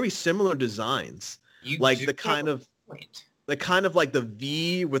of very similar designs, You like do the have kind a of point. like the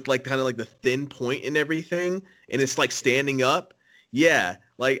V with like kind of like the thin point and everything, and it's like standing up. Yeah,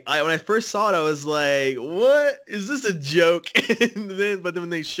 like when I first saw it, I was like, "What is this a joke?" But then when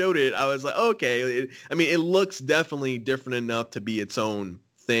they showed it, I was like, "Okay." I mean, it looks definitely different enough to be its own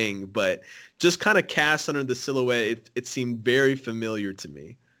thing, but just kind of cast under the silhouette, it seemed very familiar to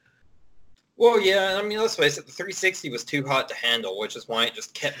me. Well, yeah, I mean, let's face it, the 360 was too hot to handle, which is why it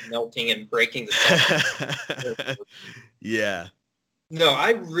just kept melting and breaking the top. Yeah. No,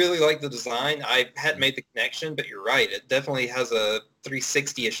 I really like the design. I hadn't made the connection, but you're right. It definitely has a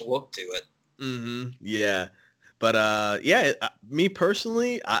 360-ish look to it. Yeah. But yeah, me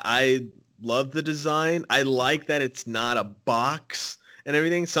personally, I love the design. I like that it's not a box and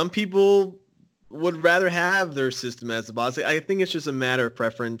everything. Some people would rather have their system as a box. I think it's just a matter of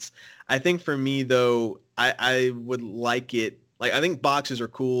preference. I think for me though, I would like it. Like I think boxes are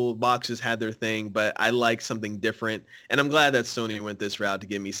cool. Boxes had their thing, but I like something different. And I'm glad that Sony went this route to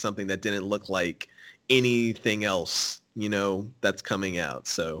give me something that didn't look like anything else, that's coming out.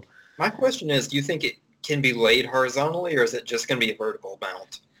 So My question is, do you think it can be laid horizontally, or is it just going to be a vertical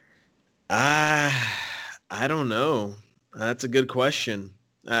mount? I don't know. That's a good question.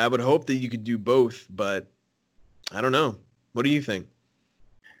 I would hope that you could do both, but I don't know. What do you think?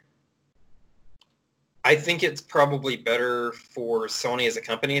 I think it's probably better for Sony as a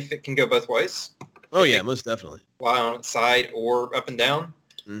company if it can go both ways. Oh If yeah, it most definitely. can fly on its side or up and down.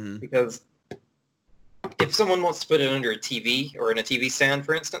 Hmm. Because if someone wants to put it under a TV or in a TV stand,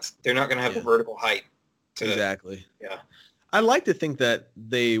 for instance, they're not going to have the Yeah, vertical height to, exactly. yeah. I like to think that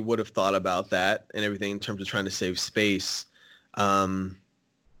they would have thought about that and everything in terms of trying to save space. Um,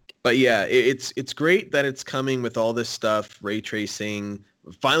 but yeah, it's great that it's coming with all this stuff, ray tracing.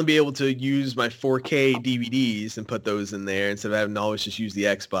 Finally be able to use my 4K DVDs and put those in there instead of having to always just use the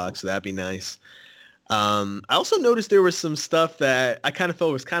Xbox. So that'd be nice. I also noticed there was some stuff that I kind of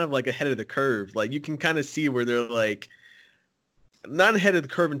felt was kind of like ahead of the curve. Like you can kind of see where they're like not ahead of the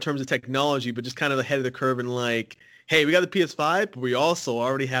curve in terms of technology, but just kind of ahead of the curve in like, hey, we got the PS5, but we also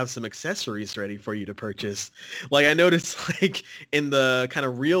already have some accessories ready for you to purchase. Like I noticed like in the kind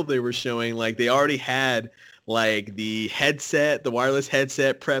of reel they were showing, like they already had like the headset, the wireless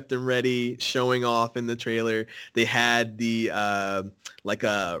headset prepped and ready, showing off in the trailer. They had the like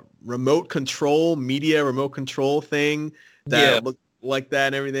a media remote control thing Yeah. that looked like that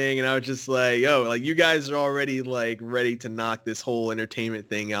and everything. And I was just like, yo, like you guys are already like ready to knock this whole entertainment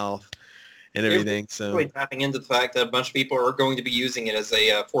thing off and They're everything. So really tapping into the fact that a bunch of people are going to be using it as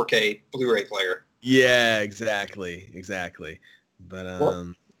a 4K Blu-ray player. yeah, exactly. But What do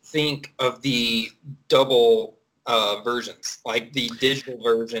you think of the double versions, like the digital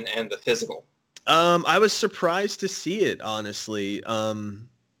version and the physical? I was surprised to see it, honestly. And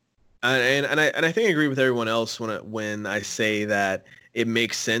I think I agree with everyone else when I say that it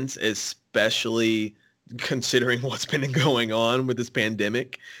makes sense, especially considering what's been going on with this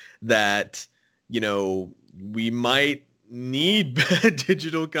pandemic, that we might need a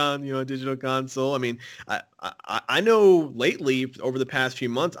digital console. I mean, I know lately over the past few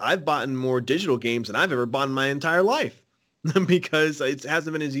months I've bought more digital games than I've ever bought in my entire life. Because it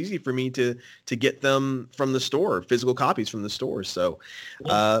hasn't been as easy for me to get them from the store, physical copies from the store. So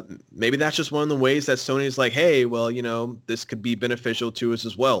maybe that's just one of the ways that Sony is like, hey, well, this could be beneficial to us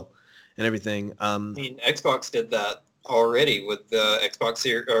as well and everything. I mean, Xbox did that already with the Xbox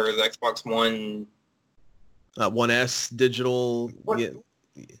Series or the Xbox One. One S digital. Yeah,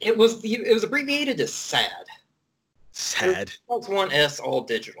 It was abbreviated as SAD. sad. Xbox One S all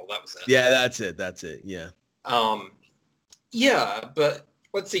digital. That was it. Yeah, that's it. Yeah. Yeah, but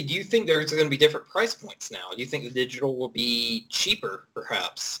let's see. Do you think there's going to be different price points now? Do you think the digital will be cheaper,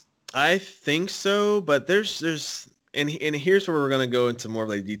 perhaps? I think so, but there's and here's where we're gonna go into more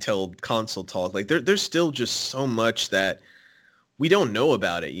like detailed console talk. Like there's still just so much that we don't know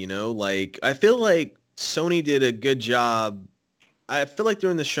about it. Like I feel like Sony did a good job. I feel like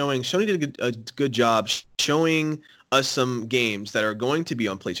during the showing, Sony did a good job showing us some games that are going to be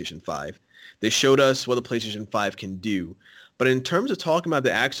on PlayStation 5. They showed us what the PlayStation 5 can do. But in terms of talking about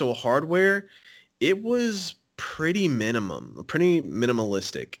the actual hardware, it was pretty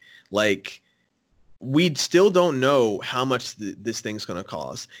minimalistic. Like we still don't know how much this thing's going to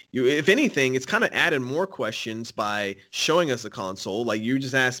cost. If anything, it's kind of added more questions by showing us the console. Like you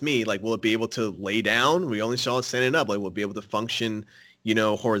just asked me, like, will it be able to lay down? We only saw it standing up. Like, will it be able to function,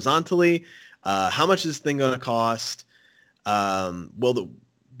 horizontally? How much is this thing going to cost? Will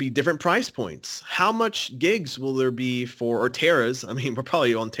be different price points. How much gigs will there be or teras? I mean, we're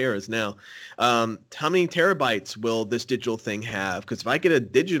probably on teras now. How many terabytes will this digital thing have? Because if I get a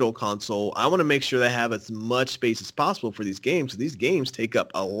digital console, I want to make sure that I have as much space as possible for these games. So these games take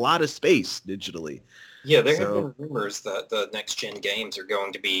up a lot of space digitally. Yeah, there have been rumors that the next-gen games are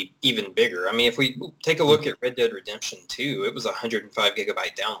going to be even bigger. I mean, if we take a look at Red Dead Redemption 2, it was a 105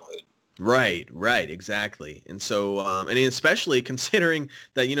 gigabyte download. Right, exactly. And so, and especially considering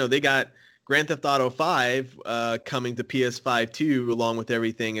that, they got Grand Theft Auto 5 coming to PS5 too, along with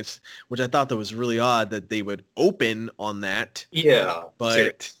everything, which I thought that was really odd that they would open on that. Yeah. But,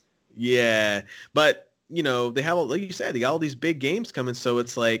 seriously. yeah. But, they have, like you said, they got all these big games coming, so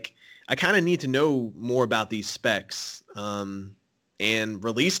it's like, I kind of need to know more about these specs. And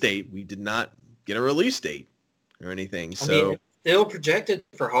release date, we did not get a release date or anything, so... I mean, still projected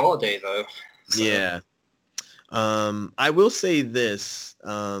for holiday, though. So. Yeah. I will say this,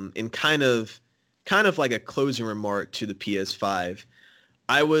 in kind of like a closing remark to the PS5.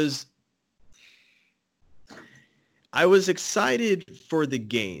 I was excited for the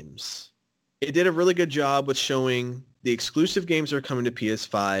games. It did a really good job with showing the exclusive games that are coming to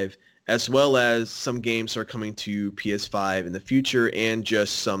PS5, as well as some games that are coming to PS5 in the future, and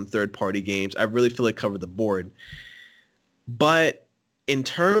just some third-party games. I really feel it covered the board. But in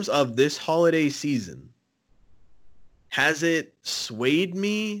terms of this holiday season, has it swayed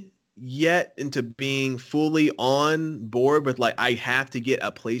me yet into being fully on board with, like, I have to get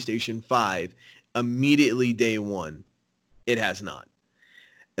a PlayStation 5 immediately day one? It has not.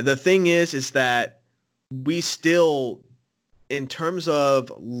 The thing is that we still, in terms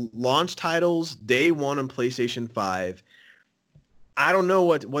of launch titles, day one on PlayStation 5, I don't know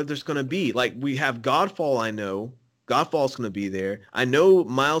what there's going to be. Like, we have Godfall, I know. Godfall's going to be there. I know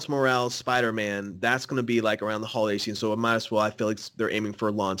Miles Morales, Spider-Man, that's going to be like around the holiday season, so it might as well, I feel like they're aiming for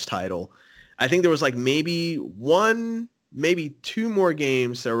a launch title. I think there was like maybe two more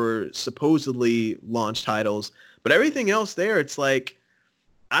games that were supposedly launch titles, but everything else there, it's like,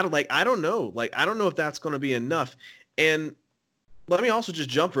 I don't know. Like, I don't know if that's going to be enough. And let me also just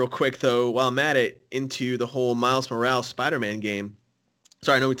jump real quick, though, while I'm at it, into the whole Miles Morales Spider-Man game.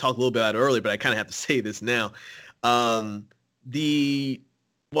 Sorry, I know we talked a little bit about it earlier, but I kind of have to say this now. While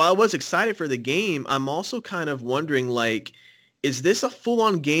I was excited for the game, I'm also kind of wondering, like, is this a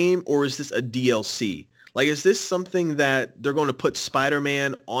full-on game or is this a DLC? Like, is this something that they're going to put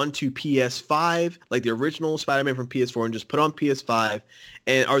Spider-Man onto PS5, like the original Spider-Man from PS4, and just put on PS5?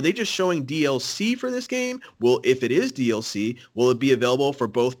 And are they just showing DLC for this game? Well, if it is DLC, will it be available for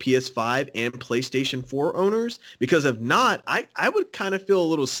both PS5 and PlayStation 4 owners? Because if not, I would kind of feel a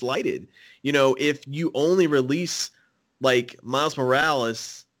little slighted. If you only release, like, Miles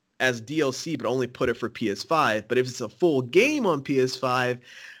Morales as DLC, but only put it for PS5, but if it's a full game on PS5,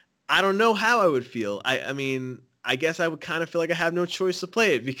 I don't know how I would feel. I mean, I guess I would kind of feel like I have no choice to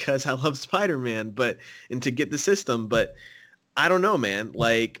play it because I love Spider-Man, and to get the system, but I don't know, man.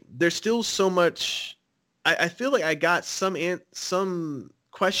 Like, there's still so much. I feel like I got some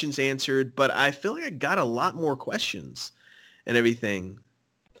questions answered, but I feel like I got a lot more questions and everything.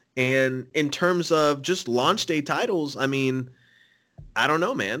 And in terms of just launch day titles, I mean, I don't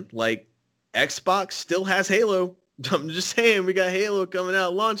know, man. Like, Xbox still has Halo. I'm just saying, we got Halo coming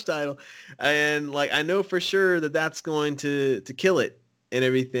out, launch title. And, like, I know for sure that that's going to kill it and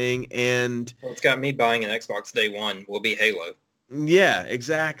everything. And well, it's got me buying an Xbox day one. Will be Halo. Yeah,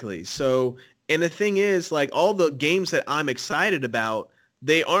 exactly. So, and the thing is, like, all the games that I'm excited about,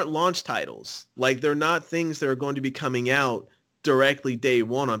 they aren't launch titles. Like, they're not things that are going to be coming out directly day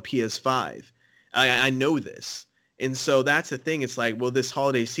one on PS5. I know this. And so that's the thing. It's like, well, this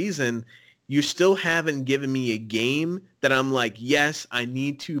holiday season, you still haven't given me a game that I'm like, yes, I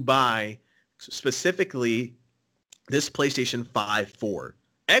need to buy specifically this PlayStation 5 for.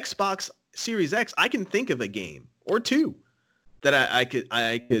 Xbox Series X, I can think of a game or two that I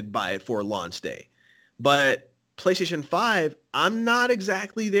could buy it for launch day. But PlayStation 5, I'm not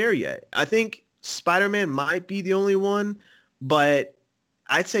exactly there yet. I think Spider-Man might be the only one, but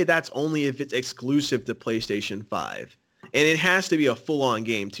I'd say that's only if it's exclusive to PlayStation 5. And it has to be a full-on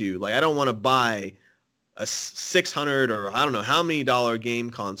game too. Like, I don't want to buy a $600 or I don't know how many dollar game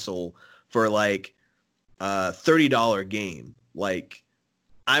console for like a $30 game. Like,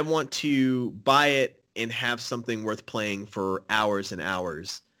 I want to buy it and have something worth playing for hours and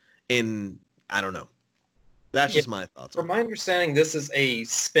hours. And I don't know. That's just my thoughts. From my understanding, this is a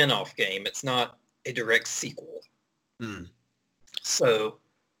spin-off game. It's not a direct sequel. So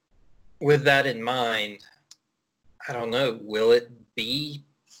with that in mind, I don't know. Will it be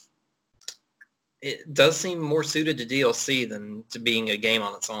it does seem more suited to DLC than to being a game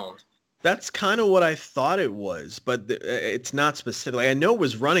on its own. That's kind of what I thought it was, but it's not specific. Like, I know it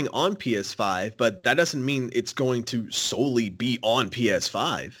was running on PS5, but that doesn't mean it's going to solely be on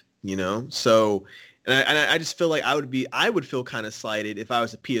PS5, you know? So, and I just feel like I would feel kind of slighted if I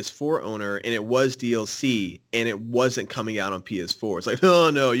was a PS4 owner and it was DLC and it wasn't coming out on PS4. It's like,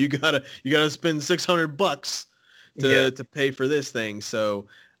 oh no, you gotta spend $600 to pay for this thing. So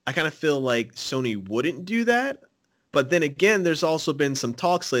I kind of feel like Sony wouldn't do that. But then again, there's also been some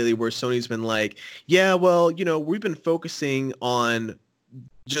talks lately where Sony's been like, yeah, well, you know, we've been focusing on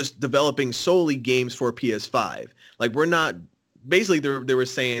just developing solely games for PS5. Like, we're not, basically they were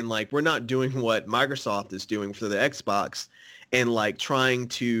saying, like, we're not doing what Microsoft is doing for the Xbox and, like, trying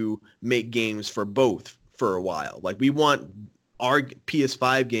to make games for both for a while. Like, we want our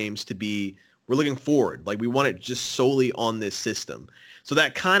PS5 games to be, we're looking forward. Like, we want it just solely on this system. So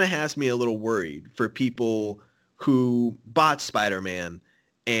that kind of has me a little worried for people who bought Spider-Man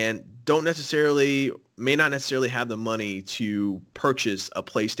and may not necessarily have the money to purchase a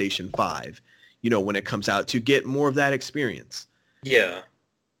PlayStation 5, you know, when it comes out, to get more of that experience. Yeah.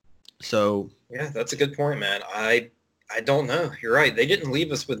 So. Yeah, that's a good point, man. I don't know. You're right. They didn't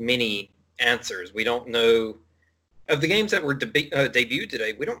leave us with many answers. We don't know. Of the games that were debuted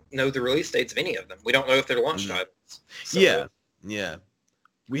today, we don't know the release dates of any of them. We don't know if they're launch titles. So. Yeah.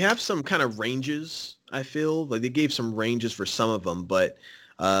 We have some kind of ranges, I feel. Like, they gave some ranges for some of them, but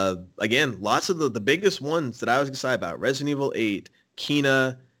again, lots of the biggest ones that I was excited about: Resident Evil 8,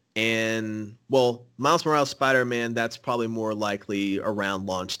 Kena, and, well, Miles Morales Spider-Man, that's probably more likely around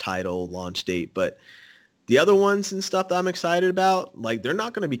launch title, launch date. But the other ones and stuff that I'm excited about, like, they're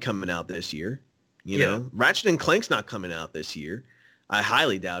not going to be coming out this year. You know, Ratchet and Clank's not coming out this year. I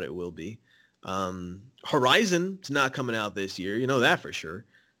highly doubt it will be. Horizon's not coming out this year. You know that for sure.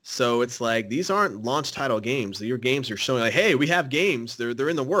 So it's like, these aren't launch title games. Your games are showing like, hey, we have games. They're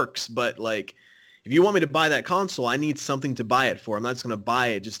in the works. But, like, if you want me to buy that console, I need something to buy it for. I'm not just going to buy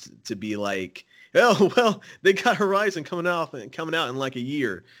it just to be like, oh, well, they got Horizon coming out in like a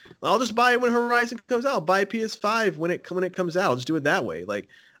year. I'll just buy it when Horizon comes out. I'll buy a PS5 when it comes out. I'll just do it that way. Like,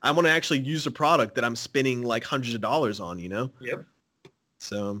 I want to actually use a product that I'm spending like hundreds of dollars on, you know? Yep.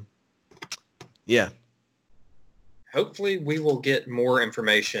 So, yeah. Hopefully we will get more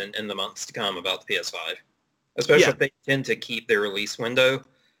information in the months to come about the PS5, especially if they tend to keep their release window.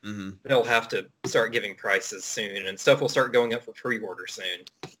 Mm-hmm. They'll have to start giving prices soon, and stuff will start going up for pre-order soon.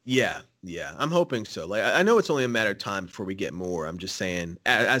 Yeah. I'm hoping so. Like, I know it's only a matter of time before we get more. I'm just saying,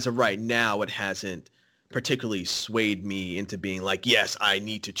 as of right now, it hasn't particularly swayed me into being like, yes, I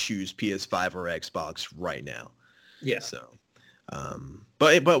need to choose PS5 or Xbox right now. Yeah. So.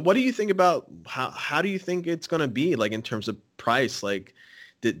 But what do you think about how do you think it's going to be, like, in terms of price? Like,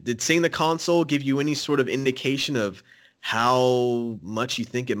 did seeing the console give you any sort of indication of how much you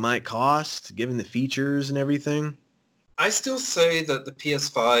think it might cost, given the features and everything? I still say that the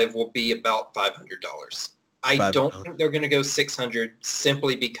PS5 will be about $500. I don't think they're going to go $600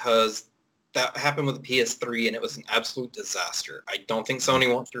 simply because that happened with the PS3 and it was an absolute disaster. I don't think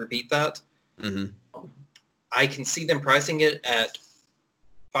Sony wants to repeat that. Mm-hmm. I can see them pricing it at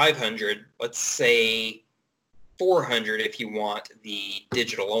 $500, let's say $400 if you want the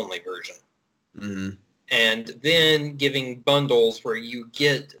digital-only version. Mm-hmm. And then giving bundles where you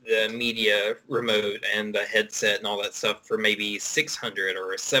get the media remote and the headset and all that stuff for maybe $600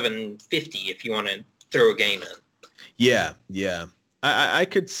 or $750 if you want to throw a game in. Yeah. I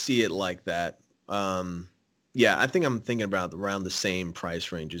could see it like that. Yeah, I think I'm thinking about around the same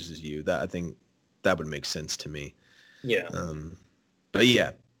price ranges as you. I think that would make sense to me. Yeah. But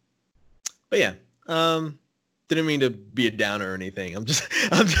yeah. Didn't mean to be a downer or anything. I'm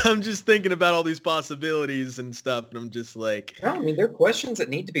just thinking about all these possibilities and stuff, and I'm just like. No, I mean, there are questions that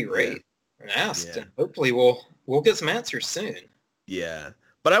need to be raised and asked, and hopefully we'll get some answers soon. Yeah,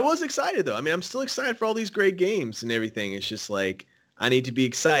 but I was excited though. I mean, I'm still excited for all these great games and everything. It's just like, I need to be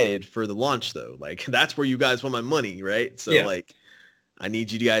excited for the launch though. Like, that's where you guys want my money, right? So like, I need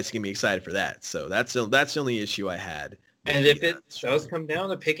you guys to get me excited for that. So that's the only issue I had. And if it does come down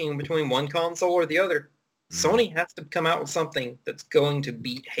to picking between one console or the other, Sony has to come out with something that's going to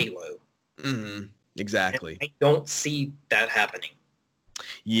beat Halo. Mm-hmm. Exactly. And I don't see that happening.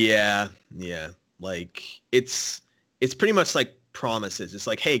 Yeah. Like, it's pretty much like promises. It's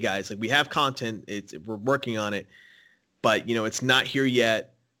like, hey guys, like, we have content. We're working on it, but you know, it's not here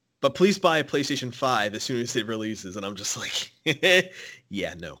yet. But please buy a PlayStation 5 as soon as it releases. And I'm just like,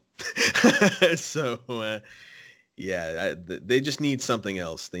 yeah, no. So, they just need something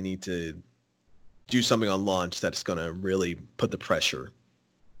else. They need to do something on launch that's going to really put the pressure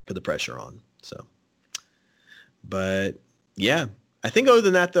on. So, but yeah, I think other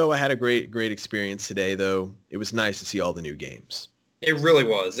than that, though, I had a great experience today, though. It was nice to see all the new games. It really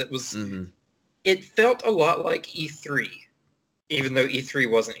was. It was. Mm-hmm. It felt a lot like E3, even though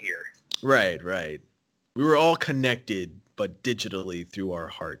E3 wasn't here. Right. We were all connected, but digitally through our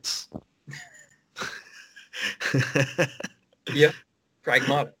hearts. Yeah.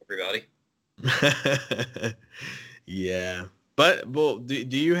 Pragmatic, everybody. Yeah. But, well,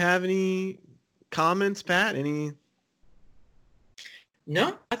 do you have any comments, Pat? Any?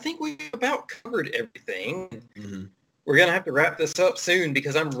 No, I think we about covered everything. Mm-hmm. We're going to have to wrap this up soon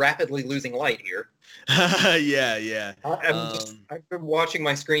because I'm rapidly losing light here. Yeah. I've been watching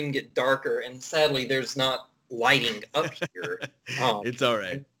my screen get darker, and sadly, there's not lighting up here. It's all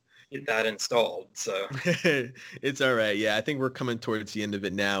right. Get that installed, so. It's all right. Yeah, I think we're coming towards the end of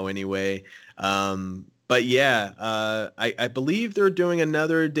it now anyway. But yeah, I believe they're doing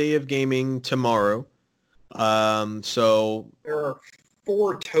another day of gaming tomorrow. So There are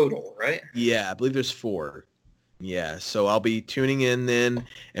 4 total, right? yeah, I believe there's 4. Yeah, so I'll be tuning in then,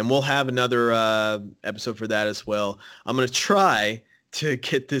 and we'll have another episode for that as well. I'm going to try to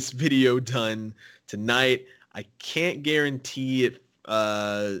get this video done tonight. I can't guarantee it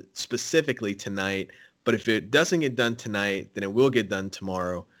specifically tonight, but if it doesn't get done tonight, then it will get done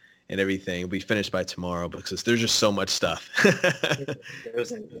tomorrow and everything. It'll be finished by tomorrow because there's just so much stuff.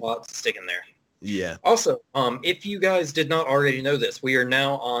 There's a lot to stick in there. Yeah. Also, if you guys did not already know this, we are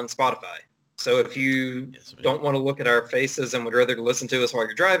now on Spotify. So if you don't want to look at our faces and would rather listen to us while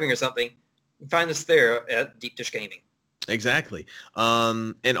you're driving or something, find us there at Deep Dish Gaming. Exactly.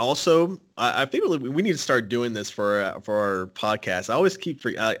 And also, I think we need to start doing this for our podcast. I always keep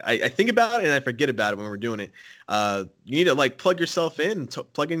I think about it and I forget about it when we're doing it. You need to like plug yourself in,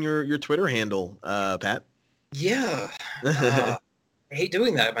 plug in your Twitter handle, Pat. Yeah. I hate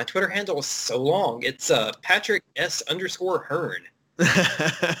doing that. My Twitter handle is so long. It's Patrick S_Hearn.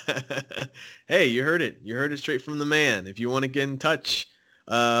 Hey, you heard it. You heard it straight from the man. If you want to get in touch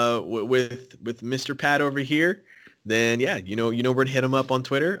with Mr. Pat over here, then yeah, you know where to hit him up on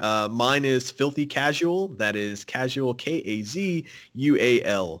Twitter. Mine is Filthy Casual. That is casual KAZUAL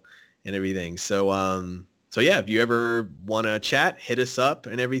and everything. So yeah, if you ever want to chat, hit us up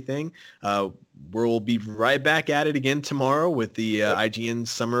and everything. We'll be right back at it again tomorrow with the IGN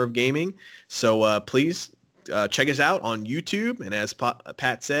Summer of Gaming. So please check us out on YouTube, and as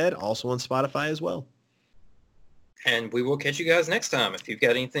Pat said, also on Spotify as well. And we will catch you guys next time. If you've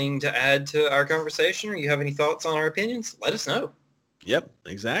got anything to add to our conversation or you have any thoughts on our opinions, let us know. Yep,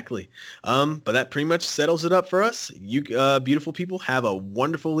 exactly. But that pretty much settles it up for us. You beautiful people, have a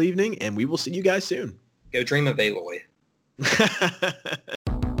wonderful evening, and we will see you guys soon. Go dream of Aloy.